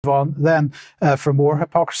on then for more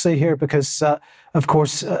hypocrisy here, because of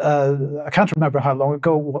course I can't remember how long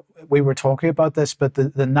ago we were talking about this, but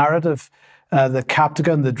the narrative that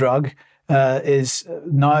Captagon, the drug, is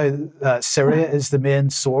now Syria is the main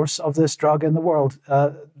source of this drug in the world.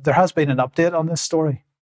 There has been an update on this story.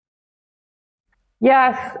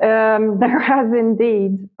 Yes, there has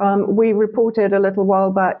indeed. We reported a little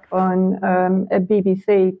while back on a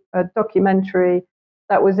BBC documentary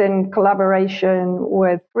that was in collaboration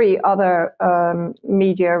with 3 other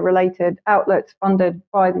media-related outlets funded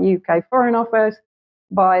by the UK Foreign Office,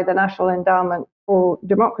 by the National Endowment for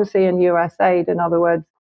Democracy and USAID, in other words,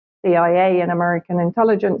 CIA and American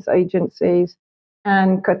intelligence agencies,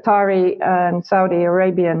 and Qatari and Saudi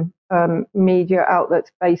Arabian media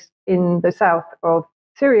outlets based in the south of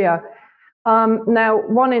Syria. Now,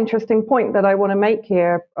 one interesting point that I want to make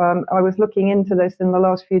here, I was looking into this in the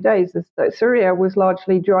last few days, is that Syria was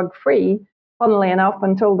largely drug-free, funnily enough,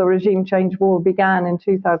 until the regime change war began in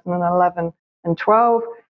 2011 and 12,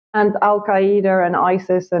 and Al-Qaeda and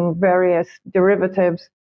ISIS and various derivatives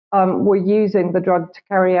were using the drug to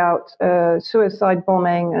carry out suicide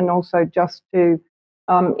bombing and also just to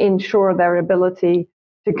ensure their ability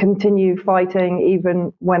to continue fighting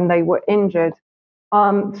even when they were injured.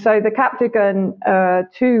 So the Captagon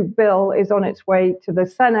 2 bill is on its way to the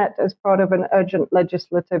Senate as part of an urgent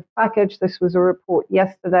legislative package. This was a report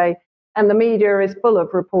yesterday, and the media is full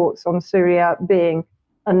of reports on Syria being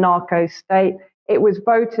a narco-state. It was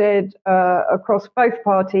voted across both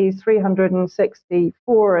parties,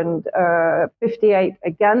 364 and 58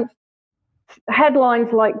 against.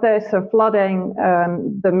 Headlines like this are flooding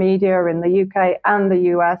the media in the UK and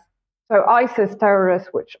the US. So ISIS terrorists,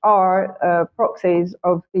 which are proxies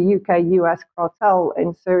of the UK-US cartel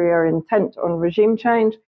in Syria intent on regime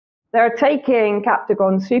change, they're taking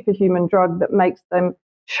Captagon superhuman drug that makes them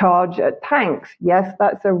charge at tanks. Yes,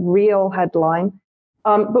 that's a real headline.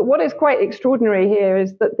 But what is quite extraordinary here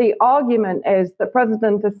is that the argument is that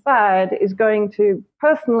President Assad is going to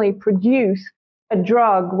personally produce a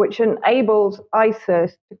drug which enables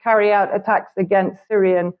ISIS to carry out attacks against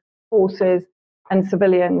Syrian forces and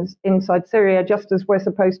civilians inside Syria, just as we're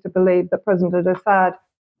supposed to believe that President Assad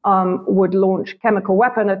would launch chemical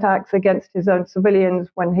weapon attacks against his own civilians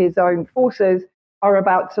when his own forces are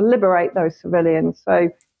about to liberate those civilians. So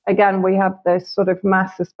again, we have this sort of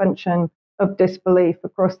mass suspension of disbelief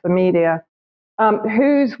across the media.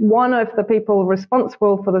 Who's one of the people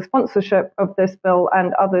responsible for the sponsorship of this bill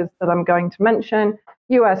and others that I'm going to mention?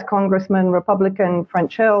 US Congressman, Republican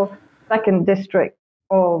French Hill, 2nd District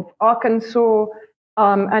of Arkansas,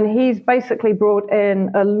 and he's basically brought in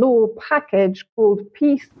a law package called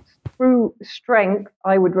Peace Through Strength.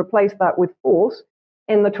 I would replace that with force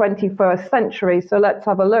in the 21st century. So let's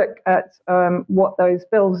have a look at what those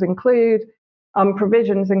bills include.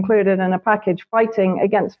 Provisions included in a package fighting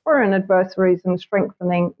against foreign adversaries and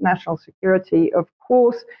strengthening national security, of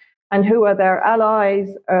course. And who are their allies?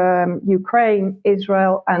 Ukraine,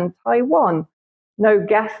 Israel, and Taiwan. No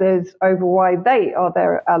guesses over why they are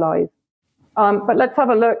their allies. But let's have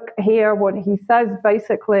a look here what he says.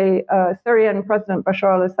 Basically, Syrian President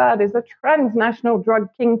Bashar al-Assad is a transnational drug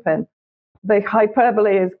kingpin. The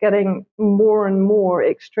hyperbole is getting more and more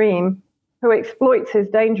extreme, who exploits his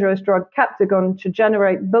dangerous drug Captagon to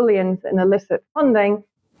generate billions in illicit funding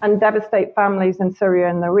and devastate families in Syria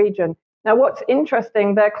and the region. Now, what's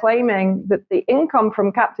interesting, they're claiming that the income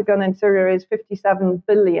from Captagon in Syria is 57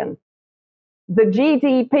 billion. The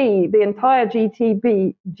GDP, the entire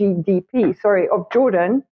GDP, of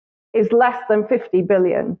Jordan is less than 50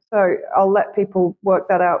 billion. So I'll let people work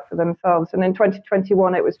that out for themselves. And in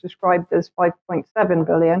 2021, it was described as 5.7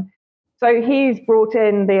 billion. So he's brought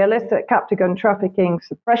in the illicit Captagon Trafficking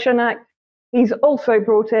Suppression Act. He's also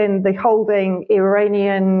brought in the holding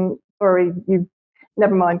Iranians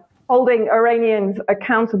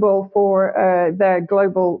accountable for their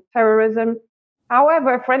global terrorism.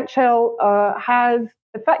 However, French Hill has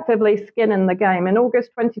effectively skin in the game. In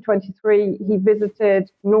August 2023, he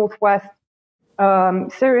visited northwest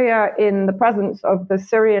Syria in the presence of the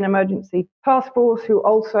Syrian Emergency Task Force, who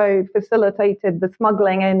also facilitated the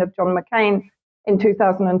smuggling in of John McCain in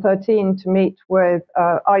 2013 to meet with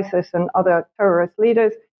ISIS and other terrorist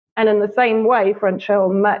leaders. And in the same way, French Hill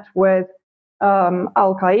met with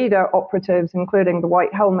Al-Qaeda operatives, including the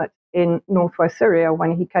White Helmet in northwest Syria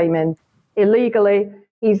when he came in illegally.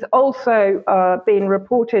 He's also been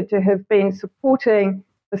reported to have been supporting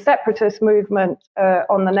the separatist movement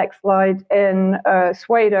on the next slide in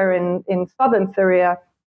Sweda in southern Syria,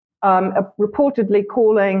 reportedly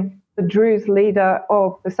calling the Druze leader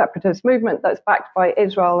of the separatist movement that's backed by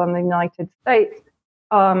Israel and the United States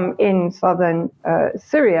in southern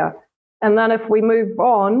Syria. And then if we move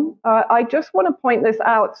on, I just want to point this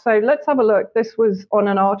out. So let's have a look. This was on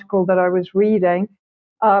an article that I was reading.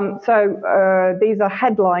 These are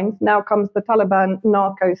headlines. Now comes the Taliban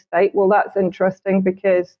narco-state. Well, that's interesting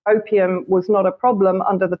because opium was not a problem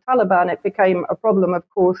under the Taliban. It became a problem, of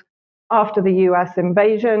course, after the US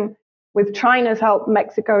invasion. With China's help,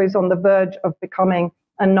 Mexico is on the verge of becoming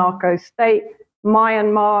a narco-state.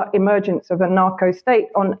 Myanmar, emergence of a narco-state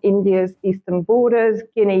on India's eastern borders.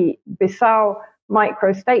 Guinea-Bissau,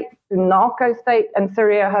 micro-state to narco-state. And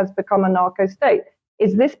Syria has become a narco-state.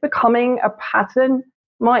 Is this becoming a pattern,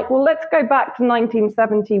 Mike? Well, let's go back to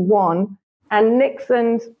 1971 and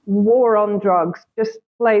Nixon's war on drugs. Just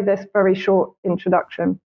play this very short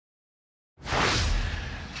introduction.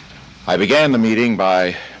 I began the meeting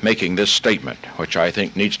by making this statement, which I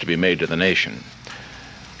think needs to be made to the nation.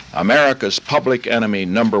 America's public enemy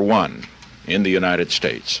number one in the United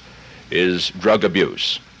States is drug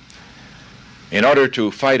abuse. In order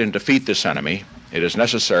to fight and defeat this enemy, it is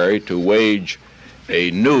necessary to wage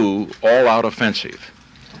a new all-out offensive.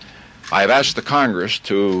 I have asked the Congress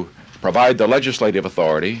to provide the legislative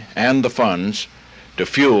authority and the funds to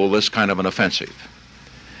fuel this kind of an offensive.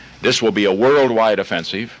 This will be a worldwide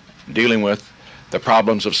offensive dealing with the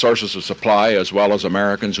problems of sources of supply as well as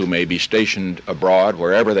Americans who may be stationed abroad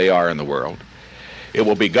wherever they are in the world. It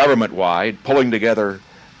will be government-wide, pulling together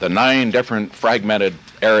the 9 different fragmented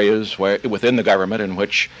areas within the government in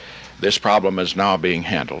which this problem is now being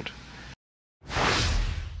handled.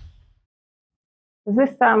 Does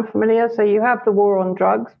this sound familiar? So you have the war on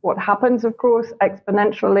drugs. What happens, of course,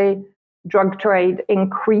 exponentially, drug trade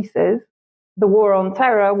increases. The war on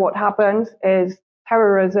terror, what happens is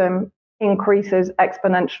terrorism increases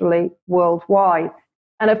exponentially worldwide.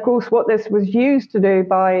 And of course, what this was used to do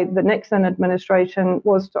by the Nixon administration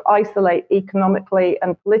was to isolate economically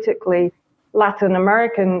and politically Latin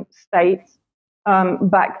American states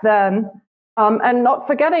back then. And not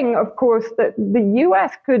forgetting, of course, that the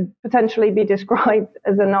US could potentially be described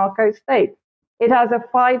as a narco state. It has a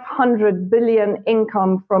 $500 billion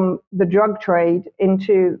income from the drug trade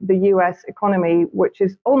into the US economy, which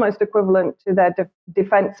is almost equivalent to their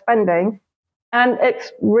defense spending. And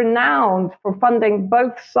it's renowned for funding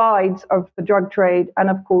both sides of the drug trade and,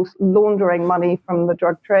 of course, laundering money from the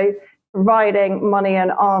drug trade, providing money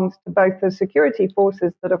and arms to both the security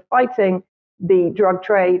forces that are fighting the drug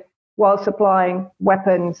trade while supplying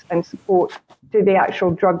weapons and support to the actual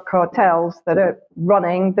drug cartels that are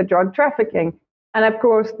running the drug trafficking. And of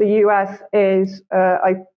course, the US is,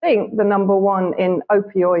 I think, the number one in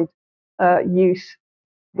opioid use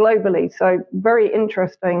globally. So very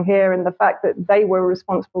interesting here in the fact that they were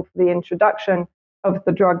responsible for the introduction of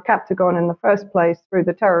the drug Captagon in the first place through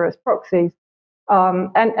the terrorist proxies.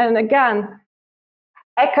 And again,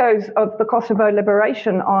 echoes of the Kosovo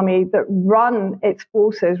Liberation Army that ran its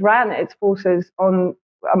forces on,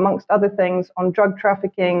 amongst other things, on drug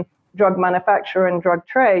trafficking, drug manufacture, and drug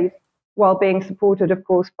trade, while being supported, of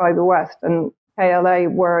course, by the West. And KLA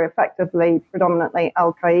were effectively predominantly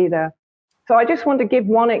Al-Qaeda. So I just want to give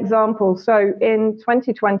one example. So in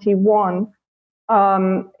 2021,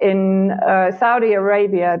 in Saudi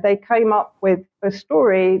Arabia, they came up with a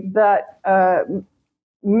story that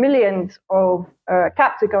millions of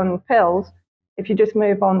Captagon pills, if you just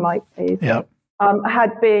move on, Mike, please, Yep.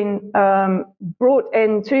 Had been brought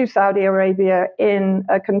into Saudi Arabia in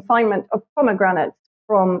a consignment of pomegranates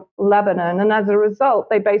from Lebanon. And as a result,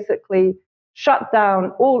 they basically shut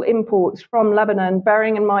down all imports from Lebanon,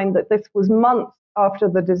 bearing in mind that this was months after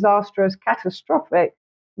the disastrous, catastrophic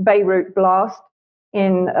Beirut blast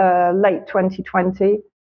in late 2020.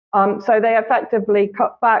 So they effectively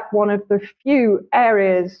cut back one of the few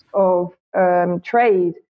areas of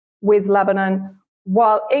trade with Lebanon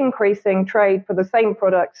while increasing trade for the same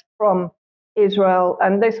products from Israel.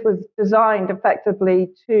 And this was designed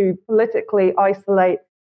effectively to politically isolate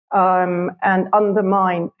and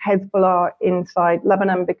undermine Hezbollah inside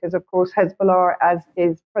Lebanon, because, of course, Hezbollah, as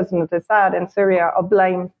is President Assad in Syria, are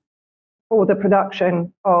blamed for the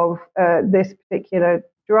production of this particular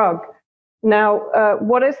drug. Now,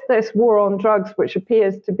 what is this war on drugs, which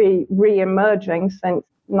appears to be re-emerging since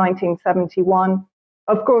 1971?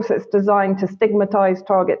 Of course, it's designed to stigmatize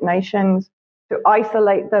target nations, to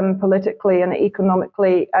isolate them politically and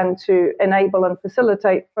economically, and to enable and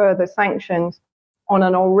facilitate further sanctions on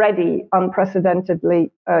an already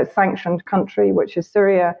unprecedentedly sanctioned country, which is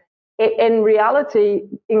Syria. It, in reality,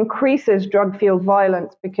 increases drug-fueled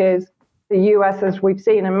violence because the US, as we've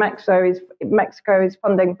seen in Mexico is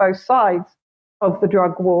funding both sides of the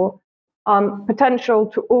drug war. potential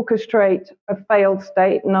to orchestrate a failed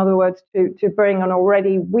state, in other words, to bring an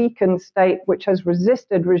already weakened state which has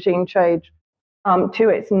resisted regime change to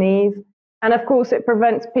its knees. And of course, it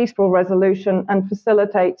prevents peaceful resolution and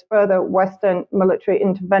facilitates further Western military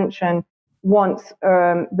intervention once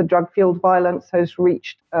the drug-fueled violence has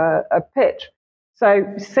reached a pitch.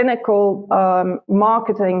 So cynical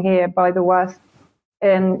marketing here by the West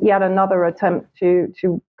in yet another attempt to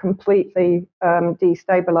completely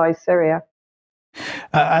destabilize Syria.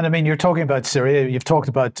 And I mean, you're talking about Syria. You've talked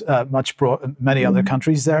about many other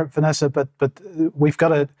countries there, Vanessa. But we've got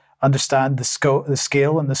to understand the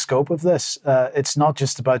scale, and the scope of this. It's not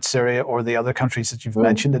just about Syria or the other countries that you've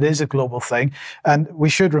mentioned. It is a global thing, and we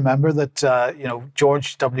should remember that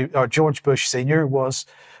George Bush Sr. was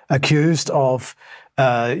accused of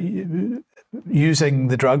using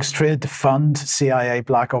the drugs trade to fund CIA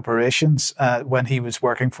black operations when he was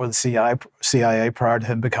working for the CIA prior to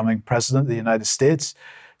him becoming president of the United States.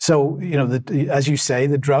 So, as you say,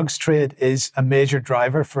 the drugs trade is a major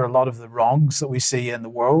driver for a lot of the wrongs that we see in the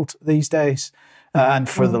world these days, and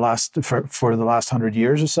for the last 100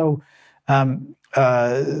 years or so.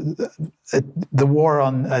 The war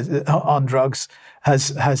on drugs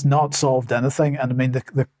has not solved anything, and I mean the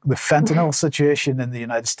fentanyl situation in the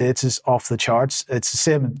United States is off the charts. It's the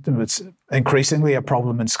same. It's increasingly a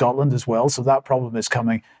problem in Scotland as well. So that problem is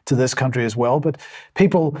coming to this country as well. But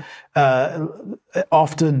people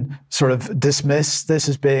often sort of dismiss this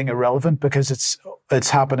as being irrelevant because it's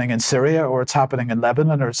happening in Syria, or it's happening in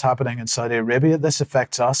Lebanon, or it's happening in Saudi Arabia. This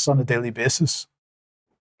affects us on a daily basis.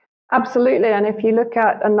 Absolutely. And if you look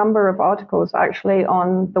at a number of articles actually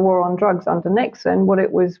on the war on drugs under Nixon, what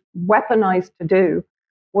it was weaponized to do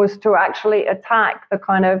was to actually attack the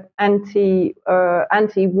kind of anti-war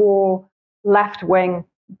left-wing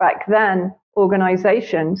back then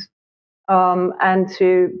organizations, and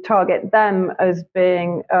to target them as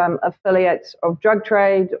being affiliates of drug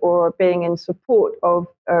trade or being in support of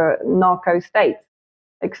narco-states,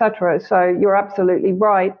 etc. So you're absolutely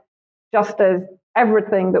right. Just as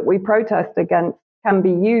everything that we protest against can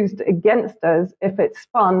be used against us if it's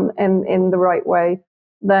spun in the right way,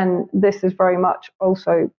 then this is very much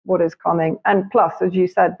also what is coming. And plus, as you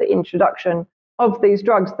said, the introduction of these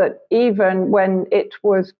drugs that even when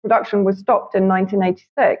production was stopped in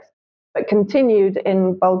 1986, but continued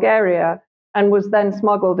in Bulgaria and was then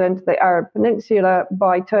smuggled into the Arab Peninsula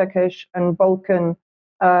by Turkish and Balkan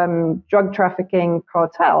drug trafficking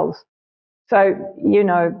cartels. So,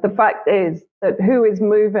 the fact is that who is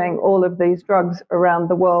moving all of these drugs around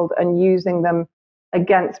the world and using them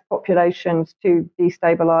against populations to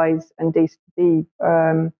destabilize and to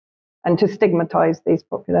stigmatize these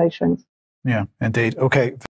populations? Yeah, indeed. Okay.